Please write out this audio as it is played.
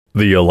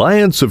The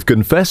Alliance of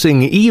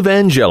Confessing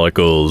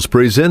Evangelicals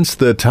presents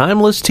the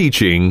timeless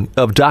teaching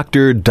of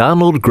Dr.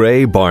 Donald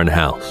Gray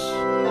Barnhouse.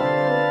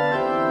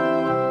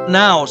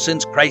 Now,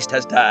 since Christ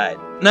has died,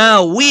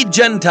 now we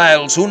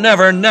Gentiles who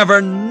never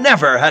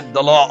had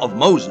the law of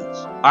Moses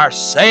are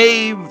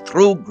saved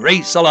through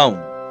grace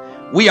alone.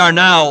 We are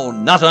now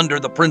not under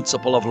the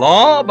principle of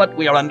law, but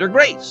we are under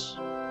grace.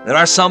 There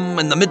are some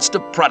in the midst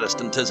of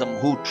Protestantism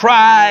who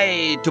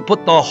try to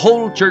put the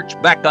whole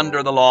church back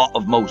under the law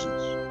of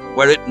Moses,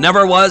 where it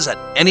never was at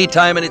any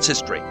time in its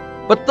history.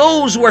 But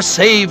those who are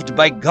saved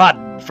by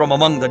God from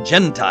among the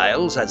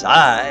Gentiles, as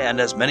I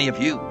and as many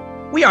of you,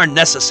 we are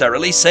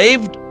necessarily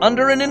saved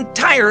under an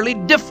entirely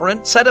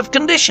different set of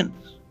conditions.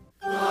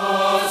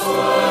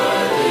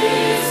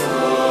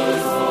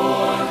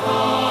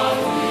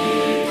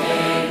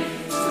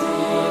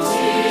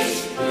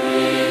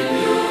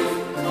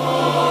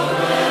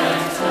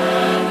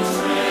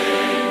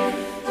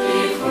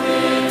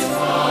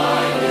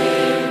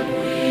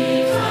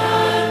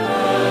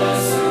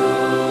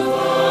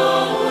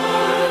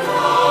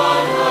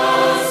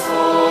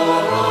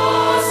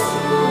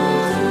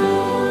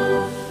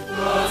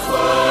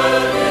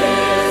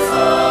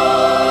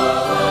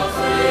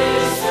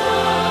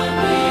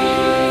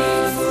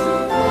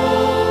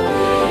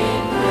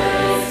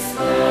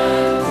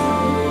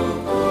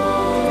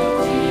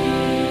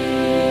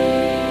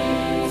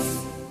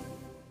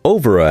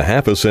 Over a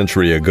half a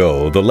century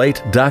ago, the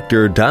late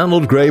Dr.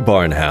 Donald Gray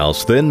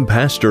Barnhouse, then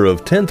pastor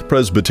of 10th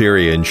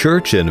Presbyterian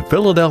Church in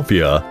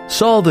Philadelphia,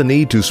 saw the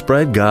need to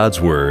spread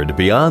God's Word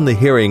beyond the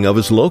hearing of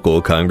his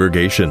local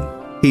congregation.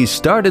 He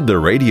started the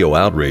radio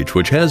outreach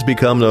which has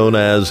become known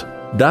as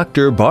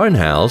Dr.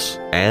 Barnhouse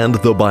and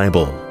the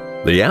Bible.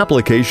 The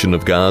application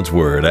of God's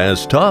Word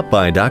as taught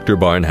by Dr.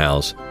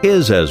 Barnhouse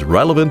is as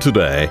relevant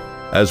today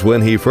as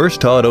when he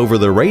first taught over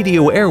the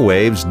radio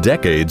airwaves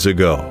decades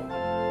ago.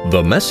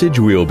 The message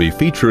we'll be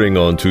featuring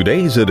on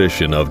today's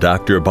edition of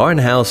Dr.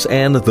 Barnhouse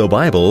and the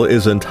Bible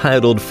is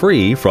entitled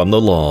Free from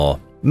the Law.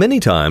 Many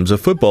times a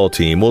football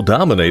team will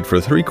dominate for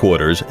 3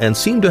 quarters and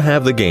seem to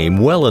have the game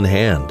well in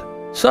hand.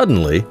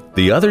 Suddenly,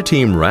 the other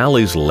team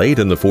rallies late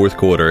in the 4th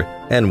quarter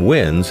and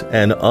wins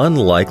an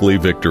unlikely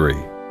victory.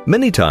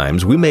 Many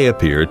times we may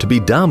appear to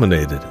be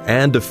dominated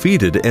and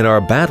defeated in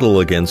our battle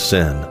against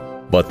sin,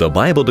 but the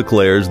Bible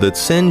declares that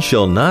sin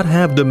shall not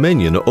have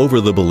dominion over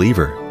the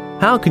believer.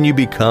 How can you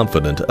be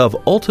confident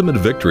of ultimate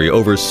victory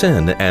over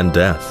sin and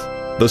death?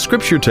 The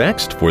scripture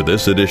text for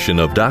this edition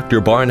of Dr.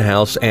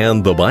 Barnhouse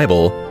and the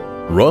Bible,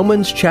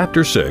 Romans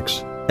chapter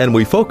 6, and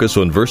we focus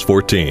on verse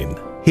 14.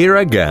 Here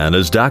again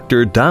is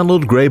Dr.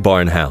 Donald Gray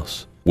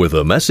Barnhouse with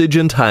a message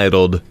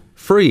entitled,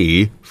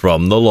 Free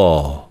from the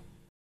Law.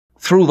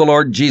 Through the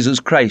Lord Jesus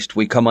Christ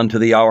we come unto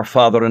thee, our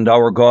Father and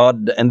our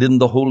God, and in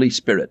the Holy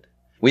Spirit.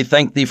 We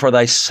thank thee for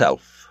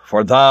thyself,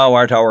 for thou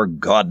art our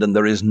God, and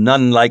there is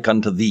none like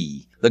unto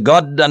thee, the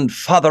God and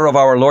Father of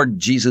our Lord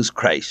Jesus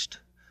Christ.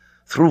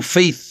 Through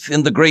faith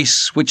in the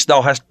grace which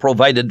thou hast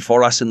provided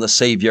for us in the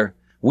Savior,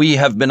 we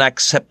have been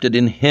accepted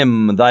in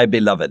him, thy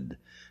beloved,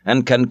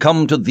 and can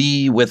come to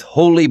thee with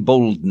holy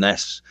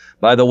boldness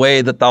by the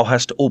way that thou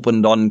hast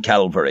opened on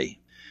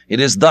Calvary. It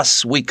is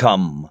thus we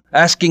come,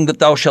 asking that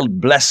thou shalt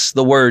bless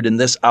the word in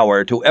this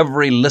hour to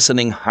every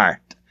listening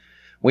heart.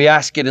 We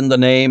ask it in the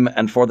name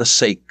and for the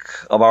sake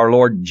of our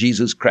Lord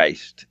Jesus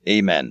Christ.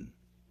 Amen.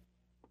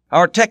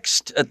 Our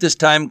text at this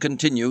time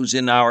continues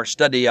in our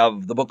study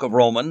of the book of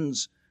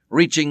Romans,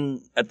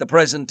 reaching at the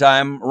present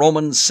time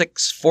Romans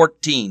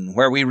 6:14,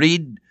 where we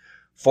read,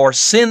 For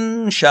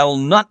sin shall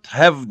not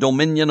have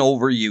dominion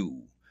over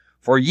you,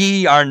 for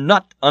ye are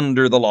not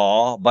under the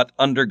law, but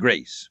under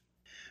grace.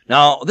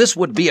 Now, this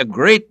would be a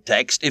great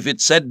text if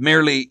it said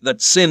merely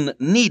that sin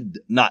need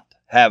not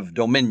have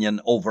dominion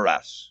over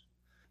us.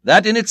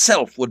 That in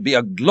itself would be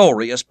a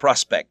glorious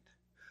prospect,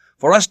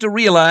 for us to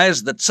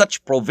realize that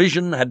such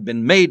provision had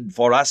been made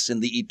for us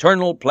in the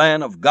eternal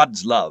plan of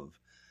God's love,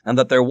 and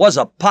that there was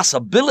a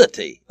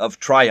possibility of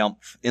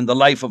triumph in the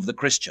life of the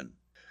Christian.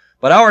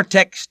 But our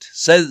text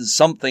says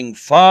something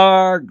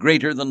far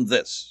greater than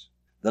this.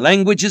 The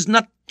language is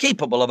not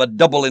capable of a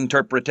double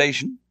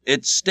interpretation.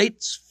 It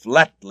states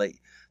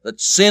flatly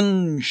that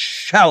sin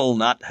shall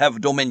not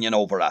have dominion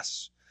over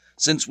us,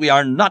 since we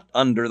are not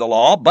under the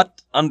law,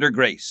 but under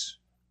grace.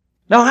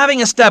 Now, having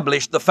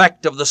established the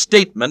fact of the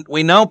statement,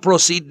 we now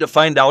proceed to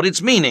find out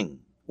its meaning.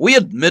 We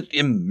admit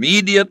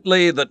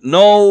immediately that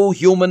no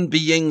human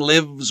being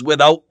lives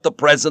without the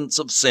presence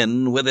of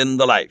sin within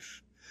the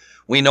life.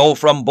 We know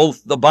from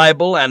both the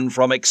Bible and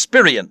from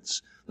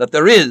experience that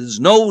there is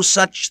no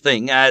such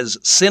thing as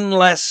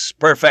sinless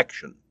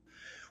perfection.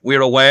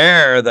 We're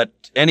aware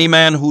that any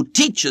man who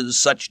teaches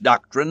such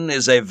doctrine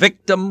is a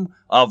victim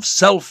of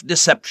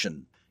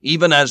self-deception,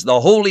 even as the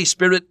Holy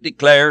Spirit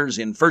declares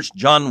in 1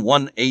 John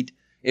 1:8,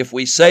 if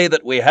we say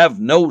that we have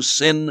no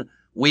sin,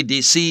 we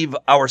deceive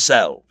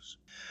ourselves.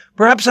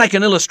 Perhaps I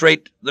can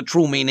illustrate the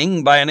true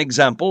meaning by an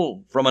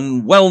example from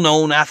a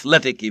well-known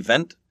athletic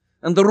event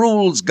and the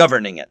rules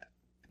governing it.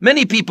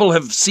 Many people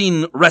have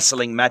seen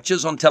wrestling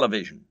matches on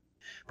television.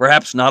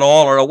 Perhaps not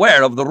all are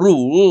aware of the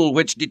rule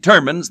which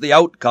determines the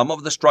outcome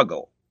of the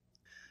struggle.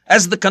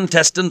 As the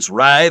contestants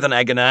writhe and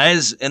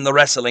agonize in the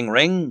wrestling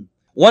ring,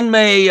 one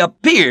may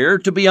appear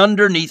to be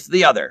underneath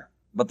the other,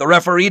 but the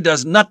referee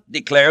does not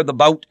declare the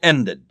bout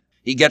ended.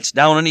 He gets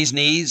down on his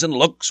knees and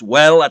looks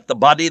well at the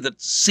body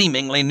that's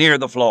seemingly near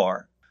the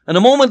floor. And a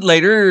moment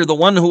later, the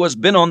one who has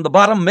been on the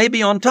bottom may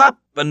be on top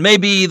and may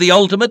be the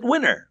ultimate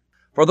winner.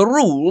 For the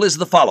rule is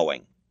the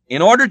following.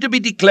 In order to be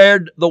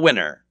declared the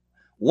winner,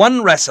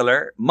 one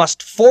wrestler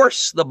must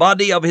force the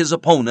body of his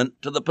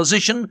opponent to the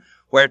position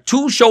where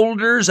 2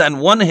 shoulders and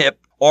 1 hip,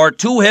 or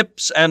 2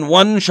 hips and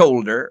 1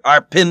 shoulder,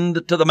 are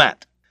pinned to the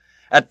mat.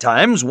 At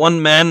times,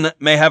 one man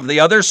may have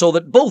the other so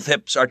that both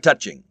hips are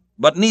touching,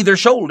 but neither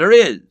shoulder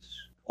is.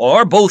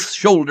 Or both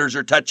shoulders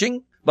are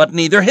touching, but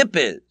neither hip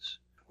is.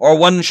 Or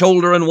 1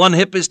 shoulder and 1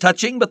 hip is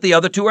touching, but the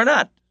other 2 are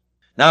not.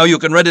 Now you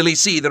can readily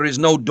see there is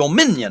no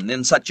dominion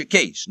in such a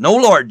case, no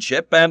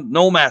lordship and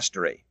no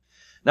mastery.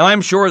 Now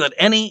I'm sure that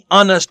any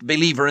honest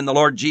believer in the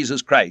Lord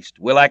Jesus Christ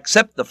will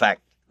accept the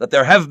fact that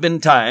there have been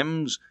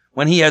times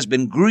when he has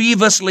been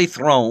grievously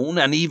thrown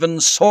and even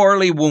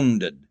sorely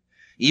wounded,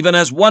 even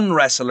as one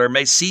wrestler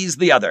may seize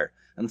the other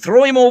and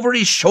throw him over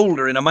his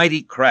shoulder in a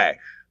mighty crash.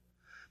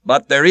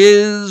 But there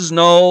is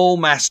no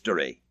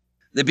mastery.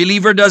 The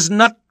believer does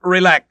not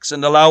relax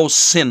and allow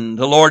sin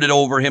to lord it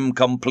over him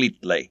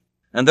completely,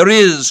 and there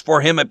is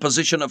for him a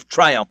position of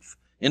triumph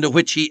into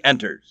which he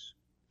enters.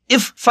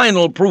 If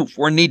final proof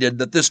were needed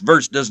that this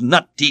verse does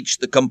not teach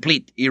the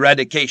complete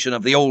eradication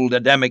of the old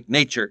Adamic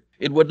nature,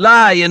 it would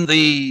lie in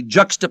the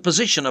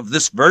juxtaposition of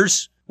this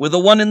verse with the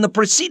one in the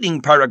preceding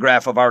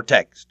paragraph of our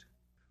text.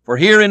 For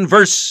here in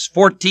verse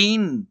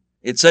 14,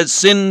 it says,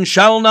 sin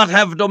shall not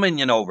have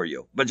dominion over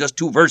you. But just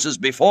 2 verses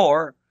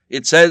before,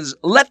 it says,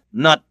 let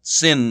not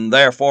sin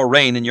therefore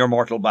reign in your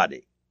mortal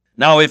body.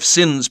 Now, if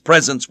sin's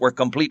presence were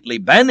completely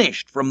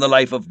banished from the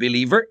life of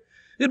believer,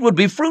 it would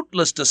be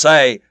fruitless to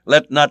say,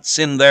 let not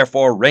sin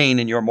therefore reign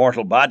in your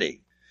mortal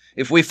body.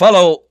 If we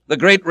follow the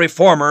great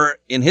reformer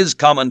in his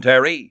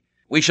commentary,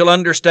 we shall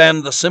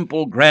understand the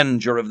simple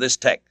grandeur of this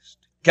text.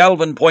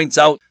 Calvin points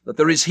out that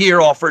there is here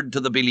offered to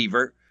the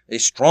believer a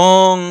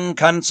strong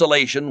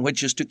consolation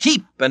which is to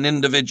keep an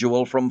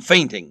individual from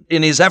fainting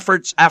in his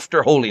efforts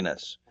after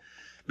holiness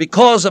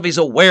because of his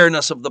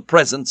awareness of the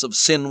presence of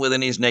sin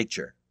within his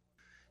nature.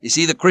 You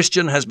see, the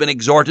Christian has been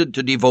exhorted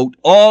to devote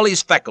all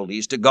his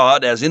faculties to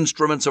God as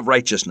instruments of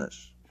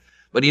righteousness,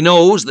 but he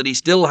knows that he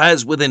still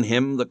has within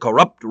him the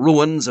corrupt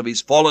ruins of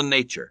his fallen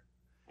nature,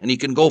 and he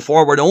can go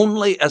forward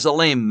only as a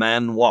lame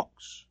man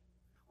walks.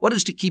 What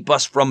is to keep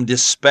us from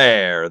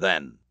despair,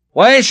 then?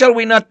 Why shall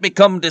we not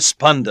become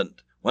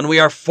despondent when we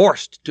are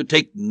forced to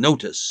take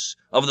notice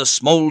of the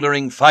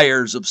smoldering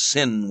fires of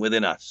sin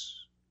within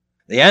us?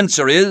 The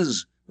answer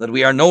is that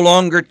we are no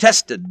longer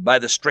tested by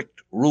the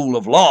strict rule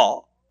of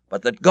law,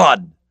 but that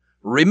God,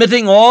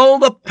 remitting all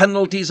the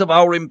penalties of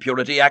our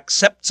impurity,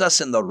 accepts us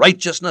in the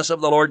righteousness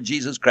of the Lord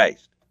Jesus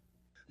Christ.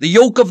 The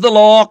yoke of the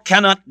law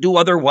cannot do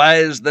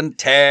otherwise than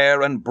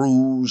tear and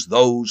bruise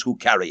those who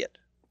carry it.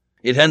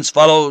 It hence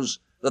follows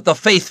that the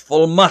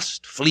faithful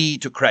must flee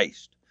to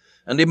Christ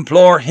and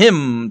implore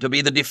him to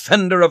be the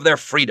defender of their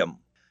freedom.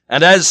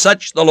 And as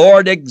such, the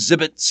Lord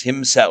exhibits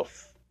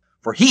himself.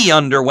 For he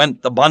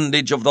underwent the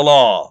bondage of the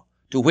law,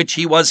 to which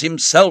he was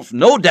himself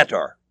no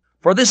debtor,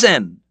 for this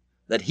end,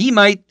 that he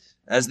might,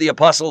 as the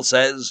apostle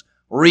says,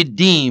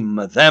 redeem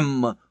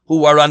them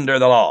who are under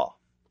the law.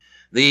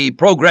 The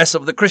progress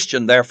of the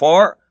Christian,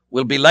 therefore,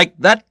 will be like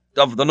that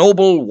of the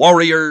noble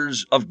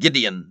warriors of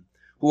Gideon,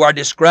 who are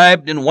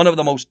described in one of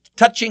the most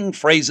touching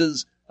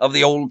phrases of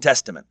the Old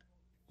Testament.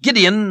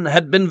 Gideon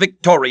had been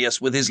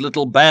victorious with his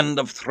little band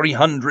of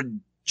 300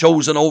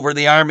 chosen over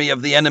the army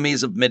of the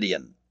enemies of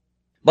Midian.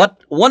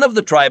 But one of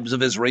the tribes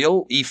of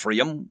Israel,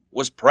 Ephraim,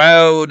 was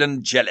proud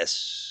and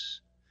jealous,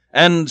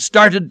 and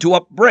started to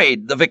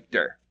upbraid the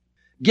victor.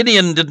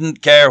 Gideon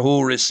didn't care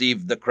who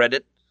received the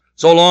credit,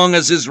 so long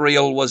as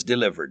Israel was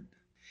delivered.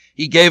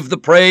 He gave the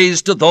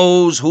praise to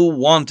those who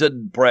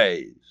wanted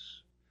praise.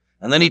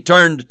 And then he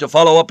turned to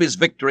follow up his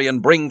victory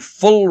and bring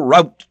full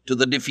rout to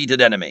the defeated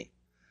enemy.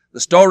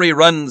 The story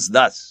runs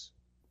thus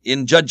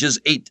in Judges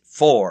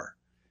 8:4.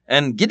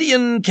 And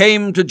Gideon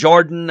came to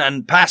Jordan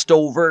and passed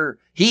over,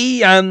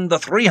 he and the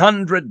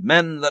 300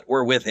 men that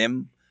were with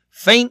him,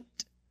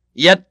 faint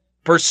yet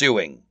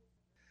pursuing.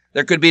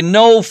 There could be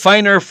no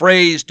finer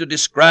phrase to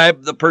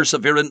describe the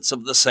perseverance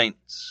of the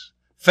saints.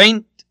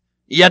 Faint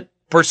yet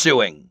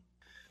pursuing.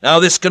 Now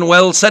this can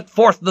well set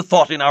forth the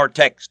thought in our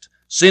text.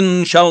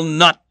 Sin shall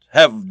not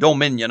have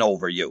dominion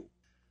over you.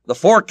 The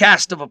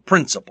forecast of a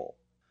principle.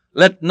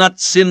 Let not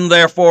sin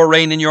therefore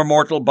reign in your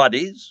mortal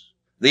bodies.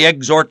 The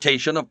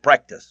exhortation of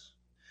practice.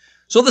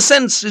 So the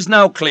sense is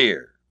now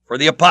clear, for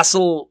the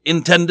apostle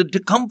intended to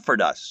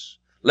comfort us,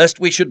 lest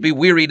we should be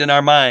wearied in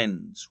our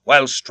minds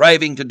while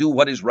striving to do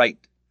what is right,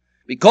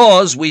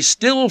 because we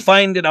still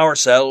find in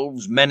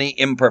ourselves many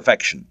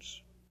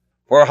imperfections.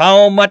 For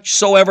how much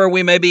soever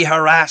we may be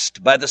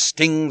harassed by the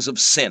stings of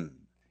sin,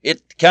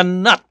 it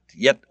cannot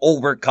yet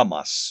overcome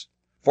us.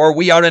 for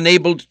we are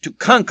enabled to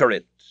conquer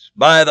it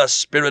by the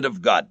Spirit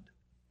of God.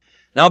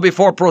 Now,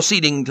 before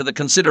proceeding to the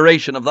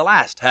consideration of the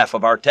last half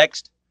of our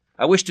text,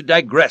 I wish to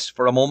digress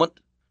for a moment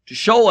to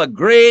show a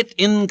great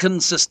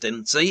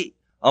inconsistency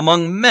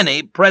among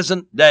many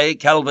present-day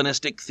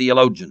Calvinistic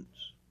theologians.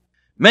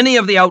 Many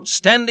of the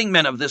outstanding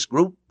men of this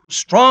group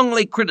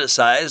strongly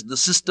criticized the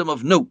system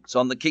of notes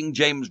on the King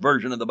James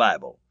Version of the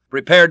Bible,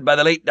 prepared by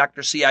the late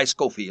Dr. C.I.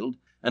 Scofield,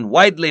 and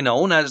widely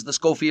known as the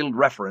Scofield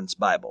Reference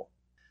Bible.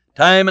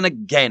 Time and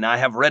again I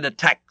have read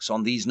attacks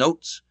on these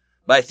notes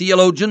by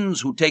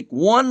theologians who take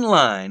one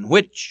line,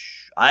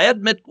 which I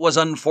admit was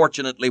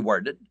unfortunately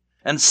worded,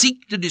 and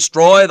seek to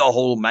destroy the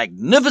whole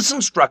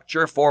magnificent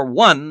structure for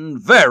one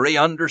very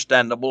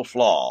understandable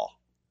flaw.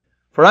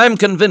 For I am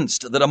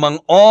convinced that among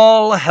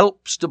all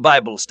helps to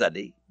Bible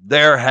study,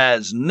 there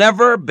has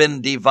never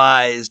been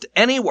devised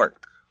any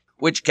work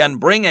which can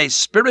bring a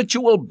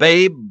spiritual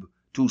babe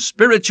to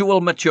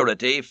spiritual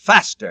maturity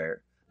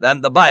faster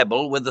than the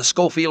Bible with the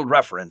Scofield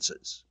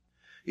references.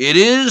 It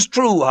is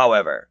true,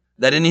 however,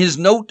 that in his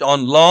note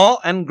on law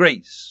and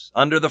grace,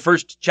 under the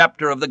first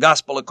chapter of the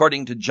Gospel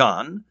according to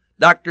John,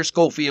 Dr.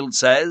 Scofield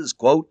says,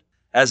 quote,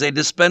 "As a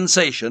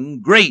dispensation,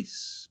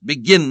 grace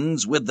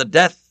begins with the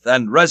death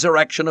and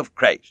resurrection of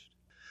Christ.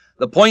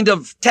 The point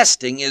of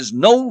testing is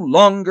no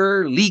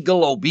longer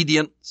legal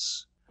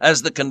obedience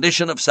as the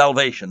condition of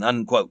salvation,"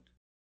 unquote.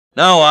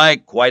 Now, I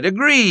quite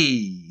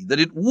agree that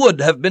it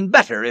would have been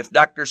better if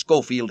Dr.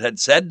 Scofield had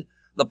said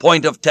the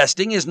point of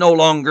testing is no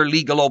longer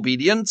legal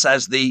obedience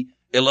as the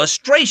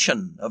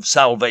illustration of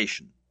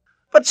salvation.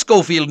 But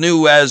Scofield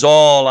knew, as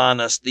all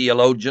honest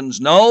theologians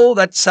know,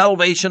 that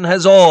salvation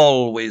has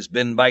always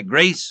been by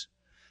grace,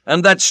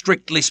 and that,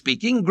 strictly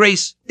speaking,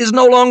 grace is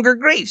no longer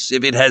grace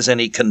if it has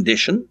any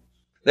condition.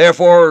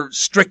 Therefore,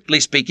 strictly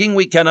speaking,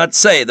 we cannot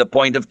say the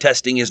point of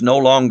testing is no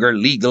longer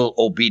legal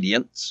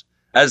obedience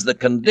as the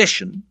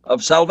condition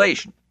of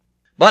salvation.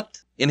 But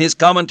in his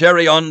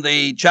commentary on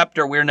the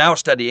chapter we're now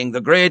studying,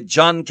 the great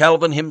John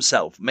Calvin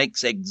himself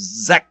makes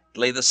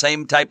exactly the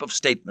same type of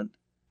statement.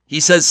 He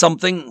says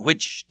something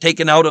which,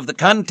 taken out of the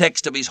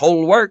context of his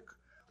whole work,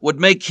 would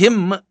make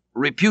him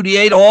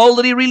repudiate all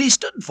that he really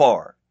stood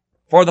for.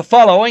 For the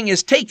following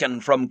is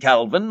taken from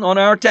Calvin on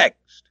our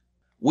text: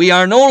 "We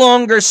are no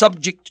longer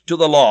subject to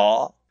the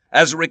law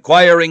as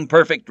requiring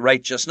perfect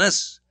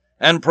righteousness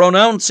and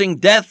pronouncing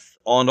death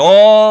on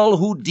all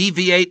who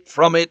deviate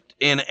from it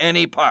in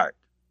any part."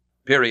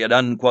 Period,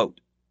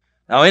 unquote.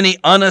 Now, any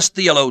honest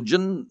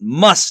theologian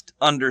must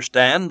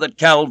understand that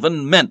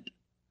Calvin meant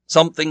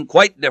something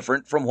quite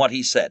different from what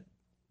he said.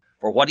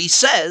 For what he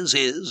says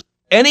is,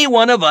 any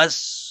one of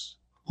us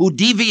who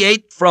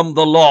deviate from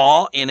the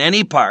law in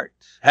any part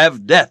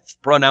have death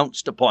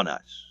pronounced upon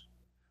us.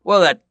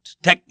 Well, that,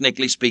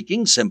 technically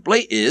speaking,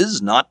 simply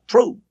is not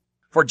true,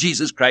 for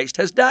Jesus Christ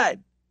has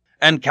died.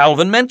 And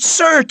Calvin meant,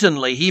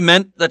 certainly, he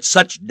meant that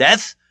such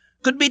death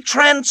could be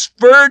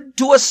transferred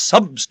to a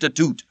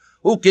substitute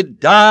who could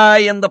die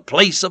in the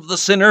place of the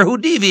sinner who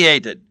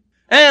deviated.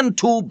 And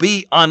to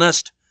be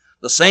honest,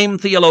 the same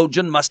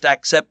theologian must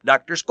accept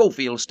Dr.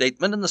 Scofield's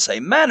statement in the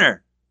same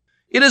manner.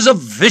 It is a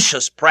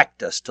vicious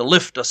practice to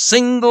lift a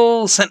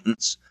single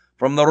sentence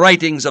from the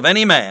writings of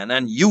any man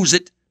and use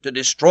it to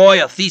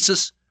destroy a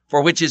thesis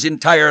for which his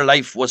entire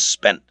life was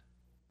spent.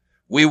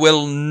 We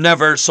will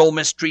never so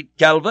mistreat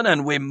Calvin,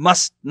 and we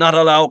must not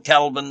allow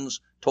Calvin's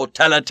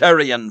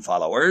totalitarian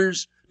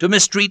followers to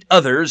mistreat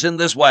others in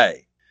this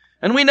way.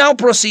 And we now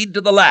proceed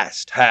to the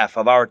last half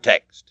of our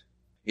text.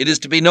 It is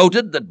to be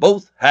noted that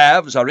both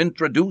halves are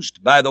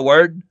introduced by the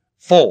word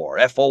for,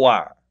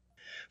 F-O-R.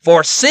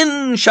 "For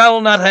sin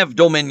shall not have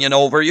dominion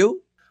over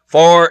you,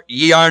 for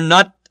ye are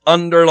not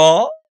under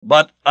law,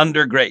 but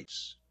under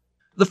grace."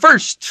 The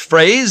first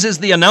phrase is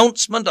the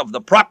announcement of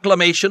the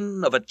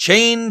proclamation of a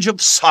change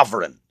of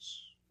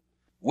sovereigns.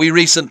 We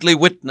recently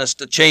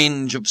witnessed a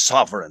change of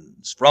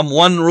sovereigns from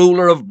one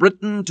ruler of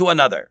Britain to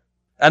another.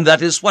 And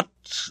that is what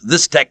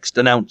this text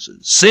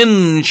announces.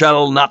 Sin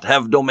shall not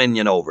have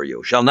dominion over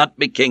you, shall not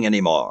be king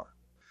anymore.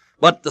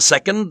 But the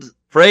second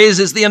phrase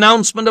is the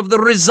announcement of the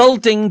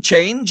resulting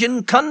change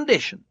in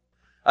condition.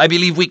 I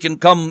believe we can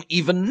come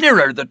even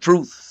nearer the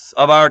truth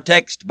of our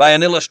text by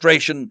an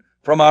illustration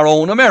from our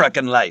own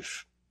American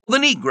life. The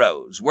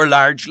Negroes were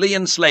largely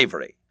in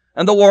slavery,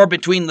 and the war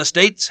between the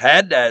states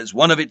had, as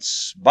one of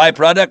its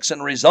byproducts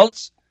and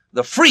results,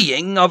 the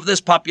freeing of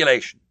this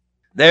population.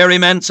 Their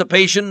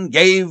emancipation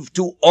gave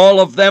to all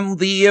of them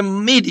the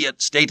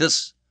immediate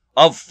status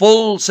of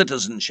full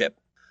citizenship.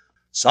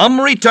 Some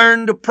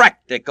returned to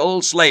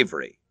practical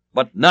slavery,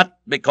 but not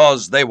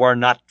because they were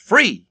not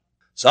free.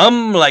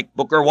 Some, like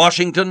Booker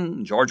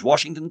Washington, George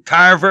Washington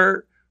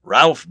Carver,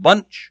 Ralph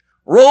Bunche,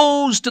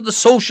 rose to the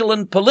social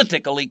and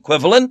political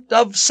equivalent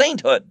of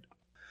sainthood.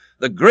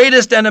 The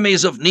greatest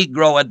enemies of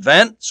Negro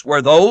advance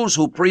were those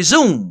who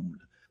presumed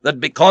that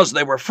because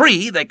they were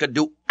free, they could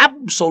do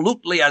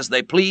absolutely as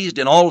they pleased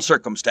in all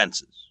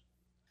circumstances.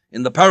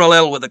 In the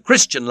parallel with the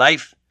Christian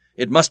life,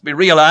 it must be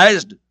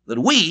realized that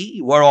we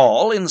were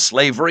all in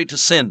slavery to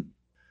sin,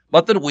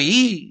 but that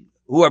we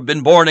who have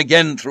been born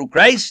again through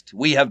Christ,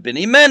 we have been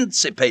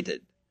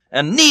emancipated,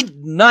 and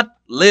need not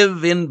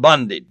live in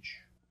bondage.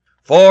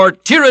 For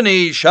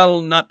tyranny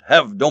shall not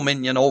have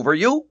dominion over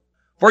you,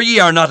 for ye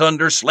are not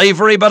under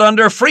slavery, but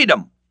under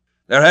freedom.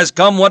 There has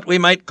come what we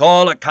might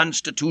call a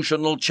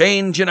constitutional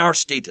change in our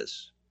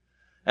status,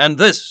 and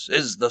this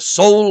is the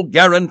sole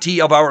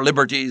guarantee of our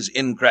liberties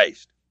in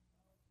Christ.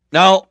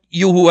 Now,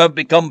 you who have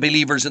become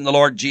believers in the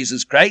Lord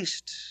Jesus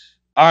Christ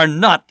are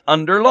not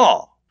under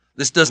law.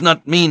 This does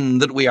not mean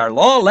that we are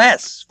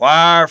lawless,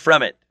 far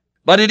from it,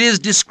 but it is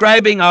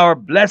describing our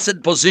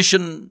blessed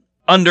position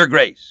under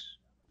grace.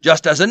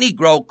 Just as a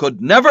Negro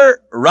could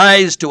never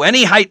rise to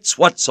any heights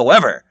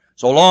whatsoever,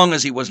 so long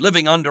as he was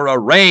living under a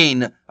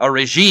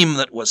regime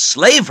that was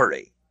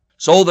slavery,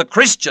 so the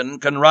Christian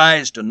can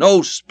rise to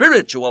no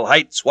spiritual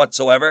heights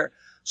whatsoever,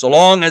 so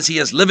long as he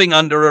is living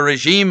under a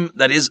regime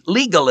that is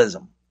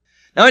legalism.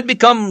 Now, it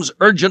becomes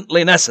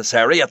urgently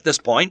necessary at this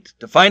point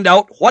to find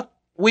out what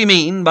we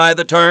mean by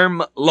the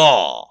term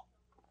law.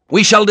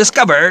 We shall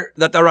discover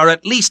that there are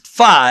at least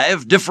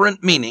 5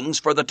 different meanings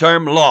for the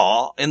term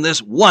law in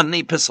this one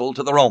epistle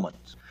to the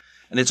Romans.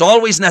 And it's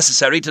always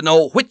necessary to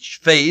know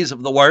which phase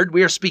of the word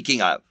we are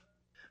speaking of.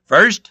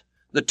 First,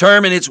 the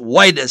term in its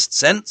widest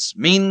sense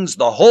means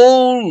the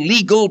whole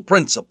legal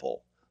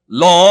principle,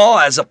 law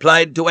as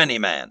applied to any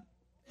man.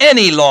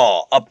 Any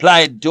law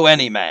applied to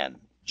any man,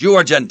 Jew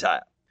or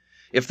Gentile.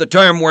 If the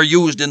term were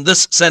used in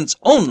this sense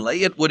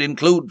only, it would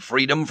include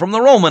freedom from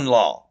the Roman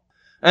law,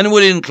 and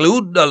would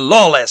include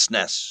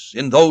lawlessness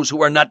in those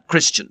who are not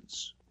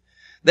Christians.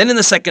 Then in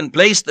the second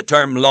place, the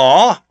term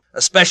law,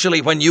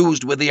 especially when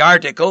used with the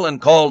article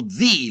and called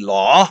the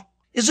law,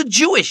 is a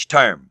Jewish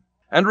term,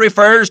 and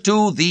refers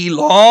to the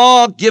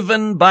law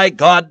given by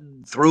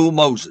God through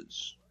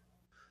Moses.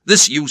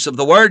 This use of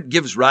the word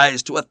gives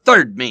rise to a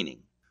third meaning,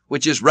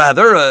 which is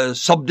rather a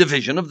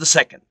subdivision of the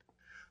second.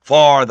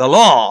 For the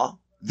law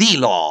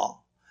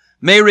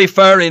may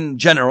refer in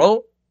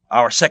general,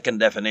 our second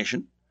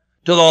definition,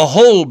 to the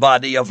whole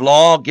body of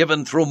law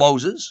given through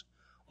Moses,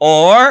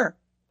 or,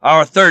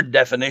 our third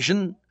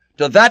definition,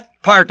 to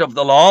that part of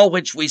the law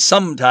which we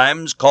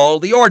sometimes call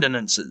the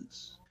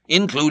ordinances,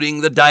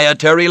 including the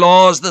dietary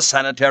laws, the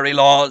sanitary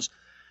laws,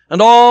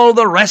 and all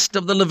the rest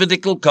of the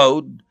Levitical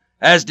code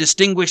as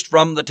distinguished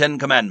from the 10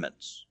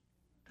 Commandments.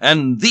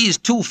 And these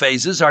 2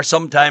 phases are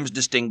sometimes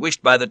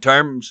distinguished by the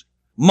terms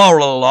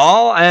moral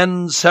law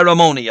and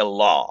ceremonial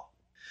law.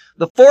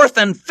 The 4th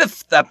and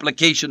 5th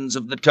applications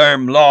of the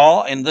term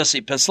law in this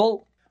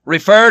epistle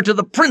refer to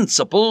the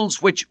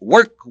principles which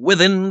work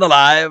within the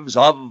lives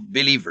of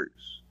believers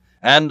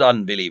and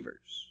unbelievers.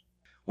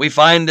 We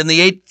find in the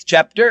 8th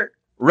chapter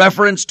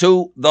reference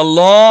to the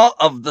law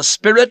of the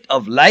Spirit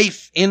of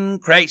life in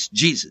Christ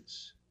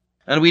Jesus.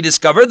 And we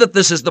discover that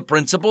this is the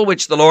principle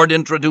which the Lord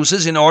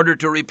introduces in order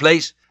to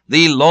replace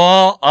the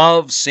law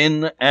of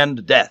sin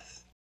and death.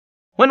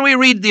 When we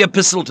read the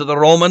epistle to the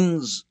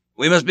Romans,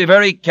 we must be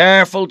very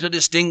careful to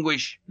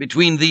distinguish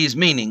between these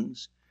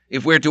meanings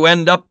if we're to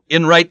end up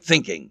in right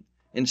thinking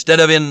instead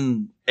of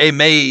in a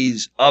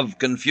maze of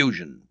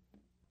confusion.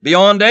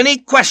 Beyond any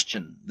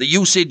question, the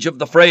usage of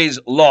the phrase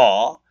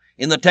law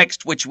in the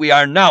text which we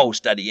are now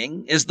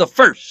studying is the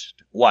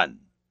first one.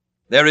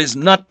 There is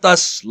not the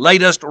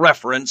slightest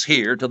reference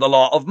here to the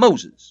law of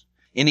Moses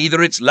in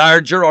either its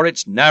larger or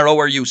its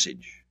narrower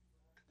usage.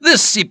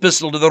 This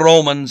epistle to the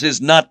Romans is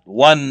not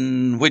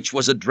one which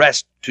was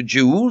addressed to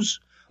Jews,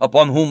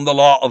 upon whom the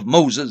law of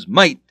Moses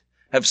might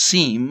have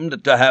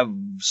seemed to have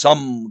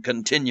some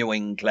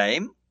continuing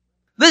claim.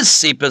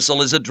 This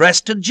epistle is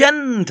addressed to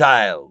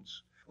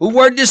Gentiles, who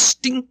were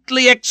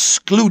distinctly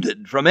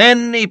excluded from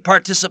any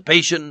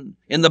participation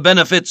in the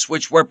benefits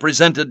which were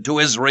presented to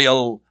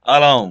Israel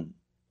alone.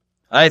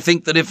 I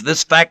think that if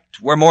this fact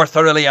were more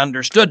thoroughly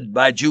understood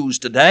by Jews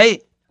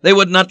today, they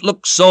would not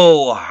look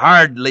so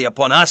hardly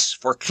upon us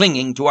for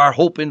clinging to our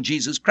hope in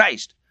Jesus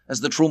Christ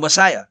as the true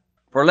Messiah.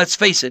 For let's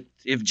face it,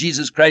 if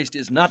Jesus Christ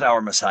is not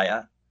our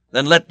Messiah,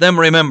 then let them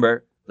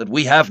remember that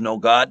we have no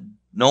God,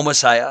 no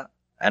Messiah,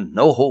 and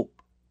no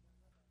hope,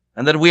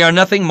 and that we are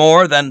nothing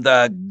more than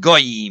the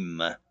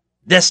goyim,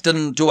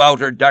 destined to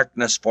outer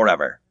darkness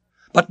forever.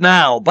 But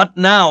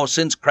now,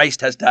 since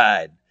Christ has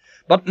died,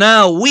 but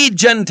now we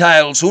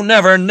Gentiles who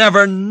never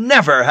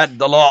had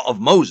the law of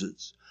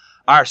Moses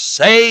are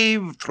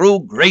saved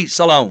through grace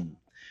alone.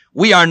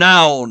 We are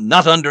now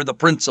not under the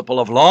principle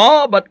of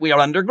law, but we are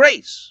under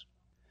grace.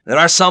 There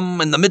are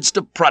some in the midst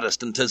of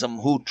Protestantism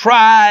who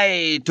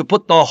try to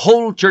put the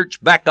whole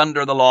church back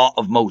under the law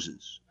of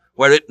Moses,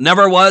 where it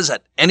never was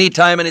at any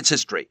time in its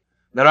history.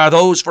 There are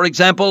those, for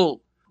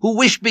example, who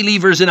wish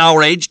believers in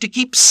our age to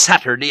keep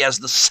Saturday as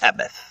the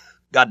Sabbath.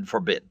 God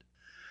forbid.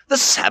 The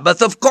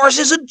Sabbath, of course,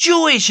 is a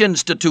Jewish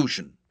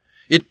institution.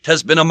 It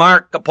has been a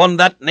mark upon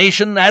that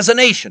nation as a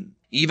nation,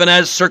 even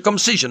as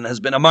circumcision has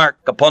been a mark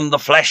upon the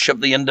flesh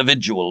of the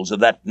individuals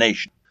of that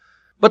nation.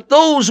 But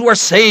those who are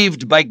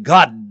saved by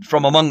God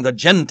from among the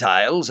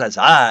Gentiles, as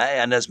I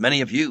and as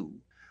many of you,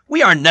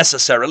 we are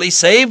necessarily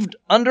saved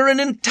under an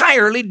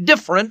entirely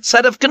different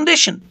set of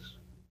conditions.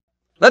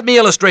 Let me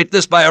illustrate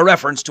this by a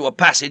reference to a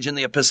passage in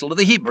the Epistle to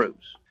the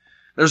Hebrews.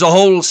 There's a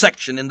whole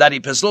section in that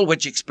epistle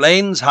which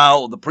explains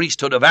how the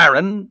priesthood of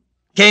Aaron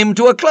came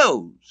to a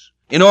close,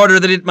 in order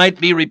that it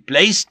might be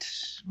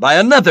replaced by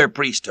another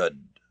priesthood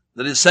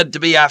that is said to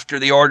be after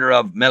the order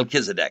of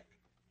Melchizedek.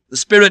 The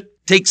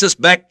Spirit takes us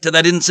back to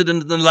that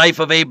incident in the life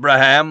of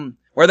Abraham,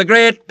 where the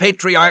great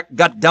patriarch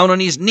got down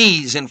on his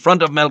knees in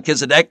front of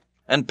Melchizedek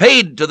and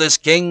paid to this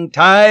king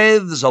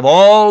tithes of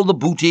all the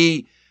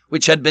booty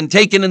which had been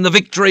taken in the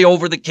victory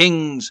over the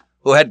kings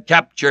who had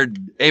captured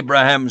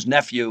Abraham's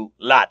nephew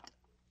Lot.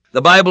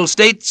 The Bible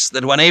states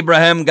that when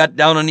Abraham got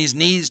down on his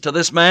knees to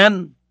this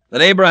man, that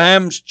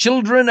Abraham's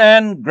children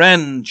and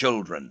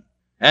grandchildren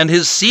and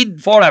his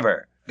seed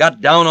forever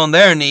got down on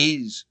their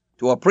knees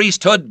to a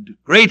priesthood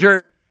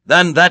greater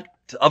than that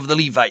of the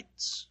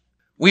Levites.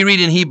 We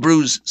read in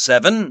Hebrews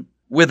 7,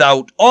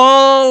 without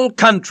all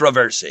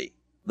controversy,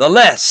 the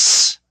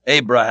less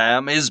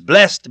Abraham is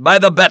blessed by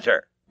the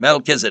better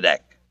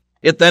Melchizedek.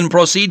 It then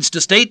proceeds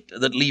to state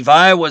that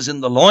Levi was in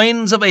the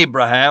loins of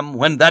Abraham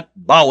when that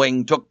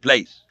bowing took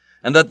place,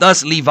 and that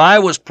thus Levi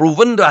was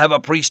proven to have a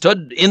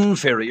priesthood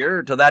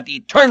inferior to that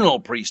eternal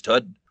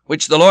priesthood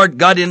which the Lord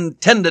God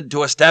intended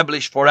to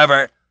establish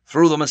forever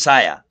through the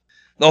Messiah.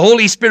 The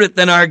Holy Spirit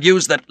then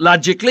argues that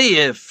logically,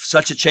 if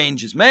such a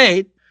change is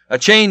made, a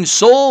change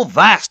so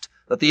vast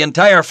that the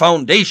entire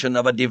foundation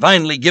of a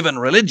divinely given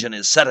religion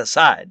is set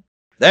aside,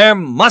 there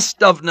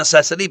must of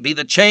necessity be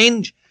the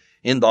change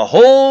in the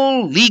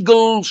whole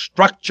legal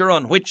structure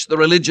on which the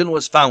religion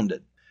was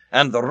founded,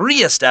 and the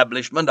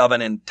reestablishment of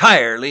an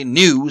entirely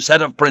new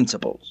set of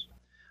principles.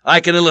 I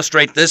can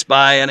illustrate this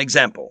by an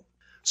example.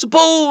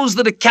 Suppose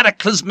that a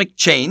cataclysmic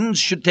change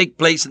should take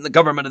place in the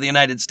government of the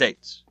United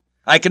States.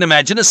 I can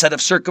imagine a set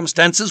of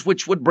circumstances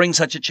which would bring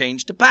such a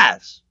change to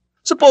pass.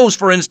 Suppose,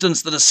 for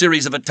instance, that a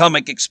series of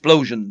atomic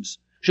explosions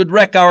should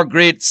wreck our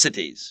great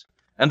cities,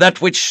 and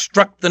that which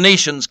struck the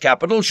nation's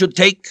capital should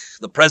take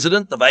the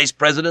President, the Vice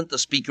President, the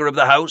Speaker of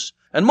the House,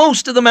 and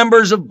most of the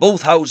members of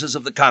both houses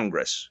of the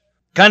Congress.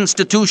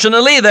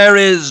 Constitutionally, there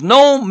is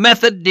no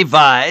method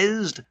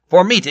devised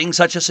for meeting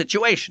such a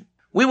situation.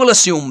 We will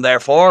assume,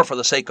 therefore, for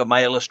the sake of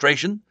my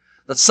illustration,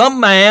 that some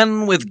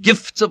man with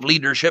gifts of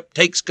leadership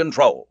takes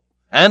control,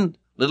 and,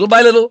 little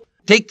by little,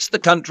 takes the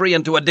country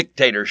into a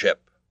dictatorship.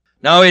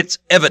 Now, it's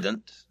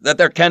evident that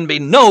there can be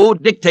no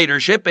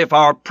dictatorship if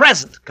our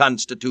present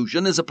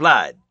Constitution is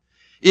applied.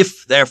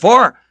 If,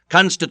 therefore,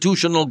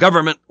 constitutional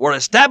government were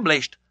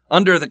established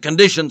under the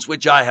conditions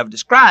which I have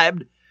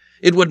described,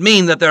 it would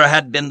mean that there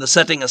had been the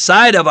setting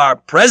aside of our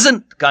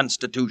present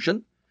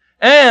Constitution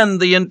and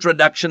the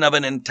introduction of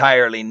an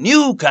entirely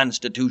new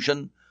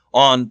Constitution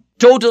on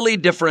totally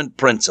different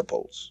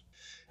principles.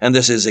 And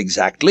this is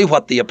exactly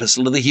what the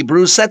Epistle to the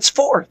Hebrews sets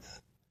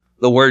forth.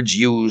 The words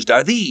used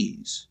are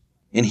these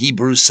in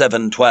Hebrews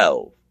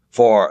 7:12.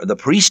 For the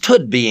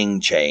priesthood being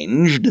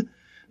changed,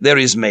 there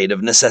is made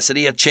of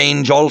necessity a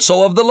change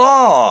also of the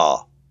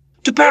law.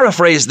 To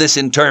paraphrase this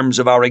in terms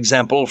of our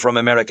example from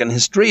American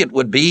history, it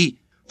would be,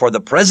 for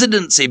the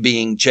presidency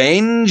being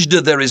changed,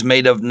 there is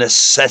made of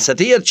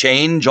necessity a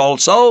change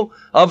also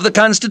of the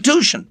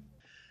Constitution.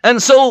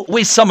 And so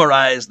we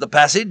summarize the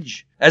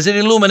passage as it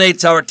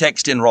illuminates our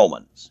text in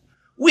Romans.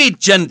 We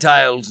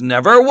Gentiles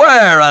never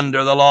were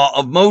under the law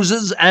of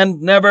Moses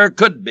and never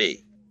could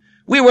be.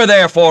 We were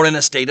therefore in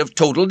a state of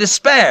total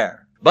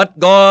despair. But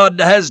God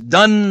has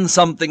done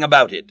something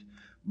about it,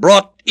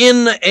 brought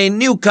in a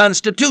new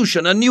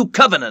constitution, a new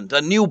covenant,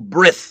 a new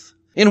breath,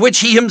 in which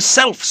he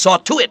himself saw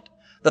to it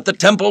that the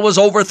temple was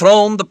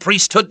overthrown, the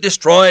priesthood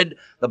destroyed,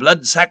 the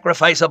blood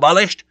sacrifice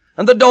abolished,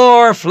 and the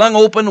door flung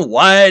open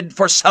wide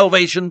for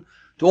salvation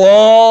to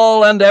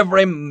all and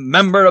every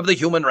member of the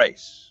human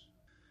race.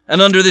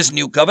 And under this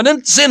new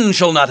covenant, sin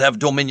shall not have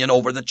dominion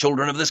over the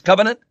children of this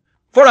covenant,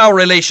 for our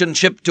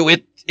relationship to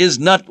it is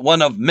not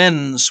one of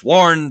men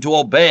sworn to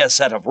obey a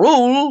set of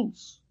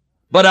rules,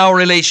 but our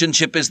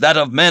relationship is that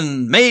of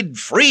men made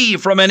free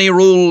from any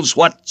rules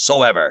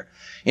whatsoever,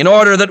 in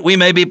order that we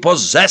may be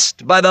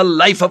possessed by the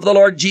life of the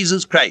Lord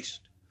Jesus Christ,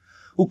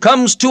 who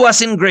comes to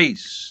us in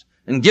grace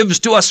and gives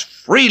to us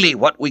freely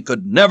what we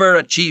could never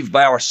achieve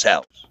by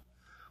ourselves.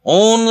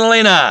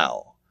 Only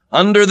now,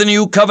 under the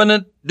new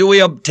covenant, do we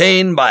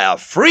obtain by a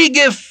free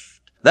gift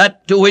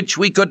that to which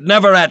we could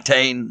never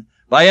attain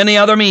by any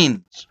other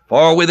means.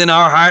 For within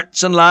our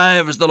hearts and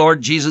lives the Lord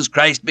Jesus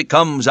Christ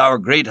becomes our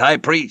great high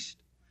priest,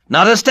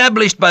 not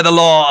established by the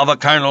law of a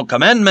carnal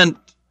commandment,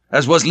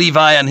 as was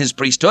Levi and his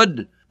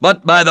priesthood,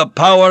 but by the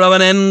power of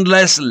an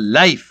endless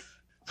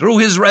life, through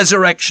his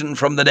resurrection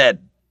from the dead,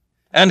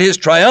 and his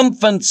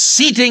triumphant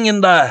seating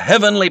in the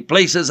heavenly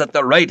places at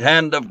the right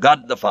hand of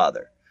God the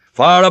Father,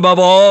 far above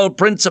all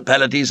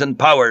principalities and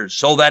powers,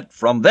 so that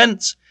from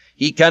thence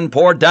he can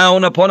pour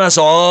down upon us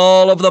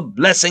all of the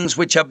blessings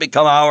which have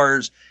become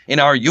ours in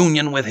our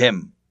union with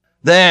him.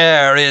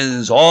 There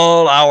is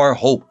all our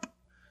hope.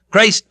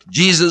 Christ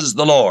Jesus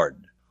the Lord,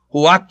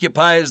 who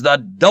occupies the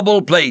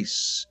double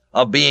place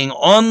of being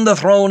on the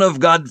throne of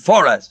God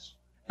for us,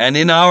 and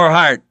in our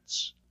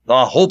hearts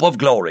the hope of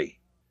glory.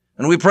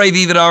 And we pray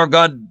thee that our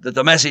God, that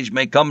the message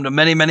may come to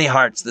many, many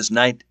hearts this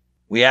night.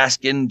 We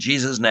ask in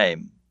Jesus'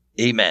 name.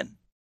 Amen.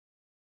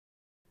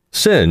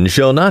 Sin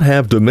shall not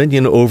have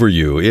dominion over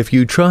you if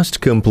you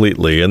trust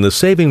completely in the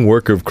saving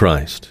work of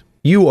Christ.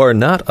 You are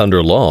not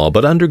under law,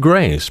 but under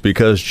grace,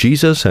 because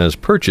Jesus has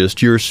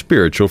purchased your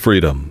spiritual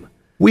freedom.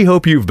 We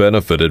hope you've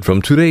benefited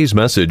from today's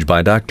message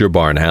by Dr.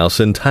 Barnhouse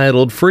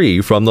entitled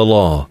Free from the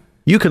Law.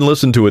 You can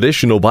listen to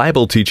additional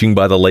Bible teaching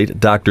by the late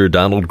Dr.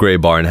 Donald Gray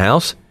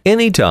Barnhouse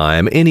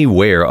anytime,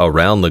 anywhere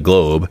around the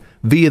globe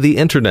via the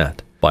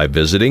Internet by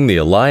visiting the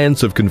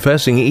Alliance of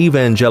Confessing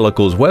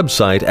Evangelicals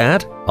website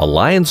at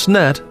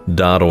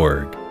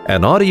alliancenet.org.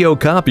 An audio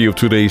copy of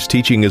today's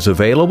teaching is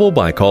available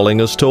by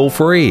calling us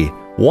toll-free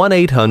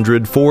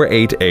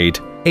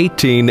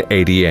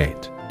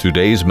 1-800-488-1888.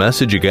 Today's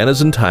message again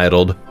is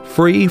entitled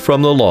Free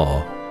from the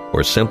Law,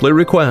 or simply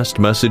request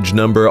message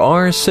number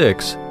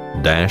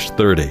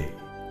R6-30.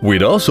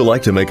 We'd also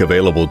like to make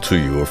available to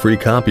you a free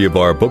copy of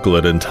our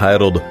booklet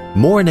entitled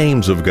More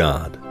Names of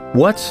God.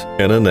 What's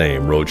in a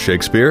name, wrote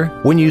Shakespeare.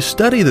 When you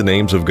study the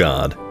names of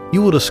God,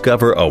 you will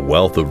discover a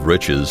wealth of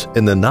riches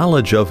in the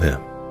knowledge of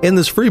Him. In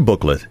this free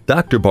booklet,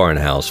 Dr.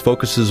 Barnhouse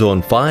focuses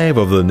on 5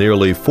 of the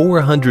nearly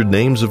 400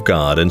 names of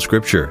God in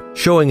Scripture,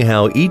 showing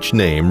how each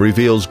name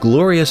reveals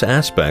glorious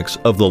aspects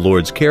of the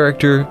Lord's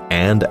character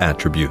and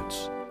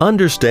attributes.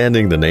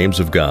 Understanding the names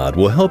of God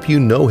will help you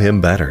know Him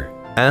better.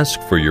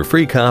 Ask for your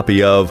free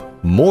copy of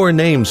More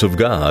Names of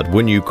God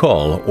when you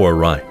call or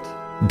write.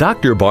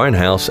 Dr.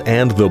 Barnhouse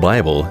and the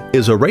Bible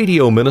is a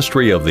radio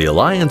ministry of the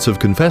Alliance of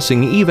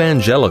Confessing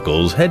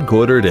Evangelicals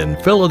headquartered in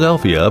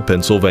Philadelphia,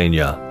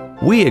 Pennsylvania.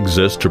 We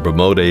exist to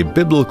promote a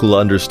biblical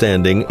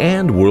understanding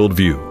and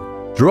worldview.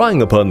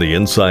 Drawing upon the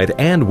insight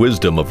and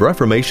wisdom of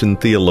Reformation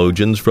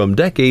theologians from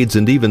decades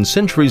and even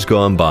centuries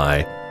gone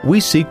by, we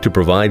seek to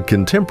provide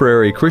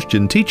contemporary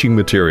Christian teaching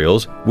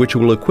materials which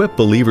will equip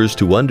believers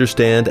to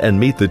understand and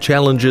meet the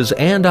challenges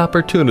and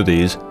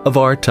opportunities of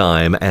our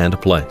time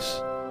and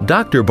place.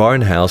 Dr.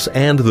 Barnhouse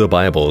and the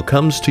Bible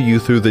comes to you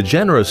through the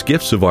generous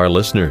gifts of our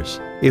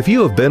listeners. If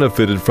you have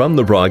benefited from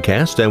the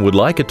broadcast and would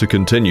like it to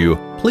continue,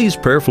 please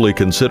prayerfully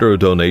consider a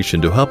donation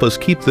to help us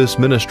keep this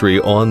ministry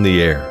on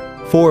the air.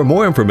 For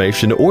more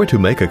information or to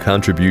make a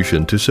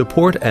contribution to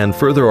support and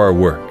further our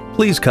work,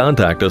 please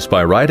contact us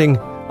by writing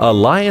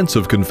Alliance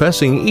of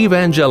Confessing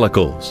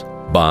Evangelicals,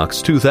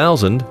 Box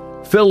 2000,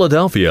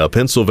 Philadelphia,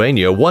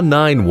 Pennsylvania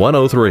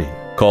 19103.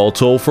 Call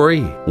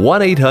toll-free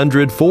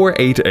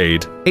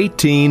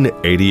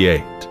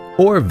 1-800-488-1888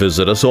 or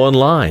visit us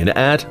online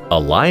at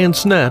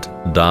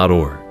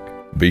alliancenet.org.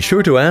 Be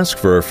sure to ask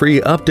for a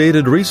free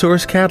updated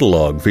resource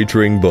catalog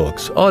featuring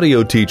books,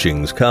 audio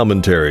teachings,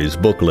 commentaries,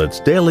 booklets,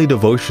 daily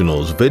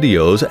devotionals,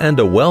 videos, and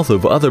a wealth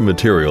of other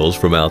materials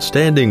from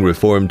outstanding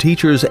Reformed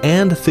teachers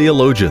and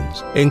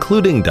theologians,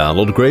 including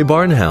Donald Gray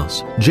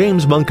Barnhouse,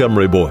 James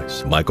Montgomery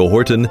Boyce, Michael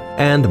Horton,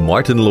 and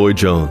Martin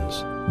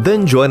Lloyd-Jones.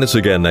 Then join us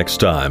again next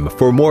time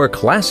for more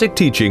classic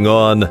teaching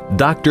on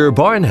Dr.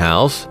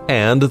 Barnhouse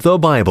and the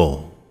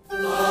Bible.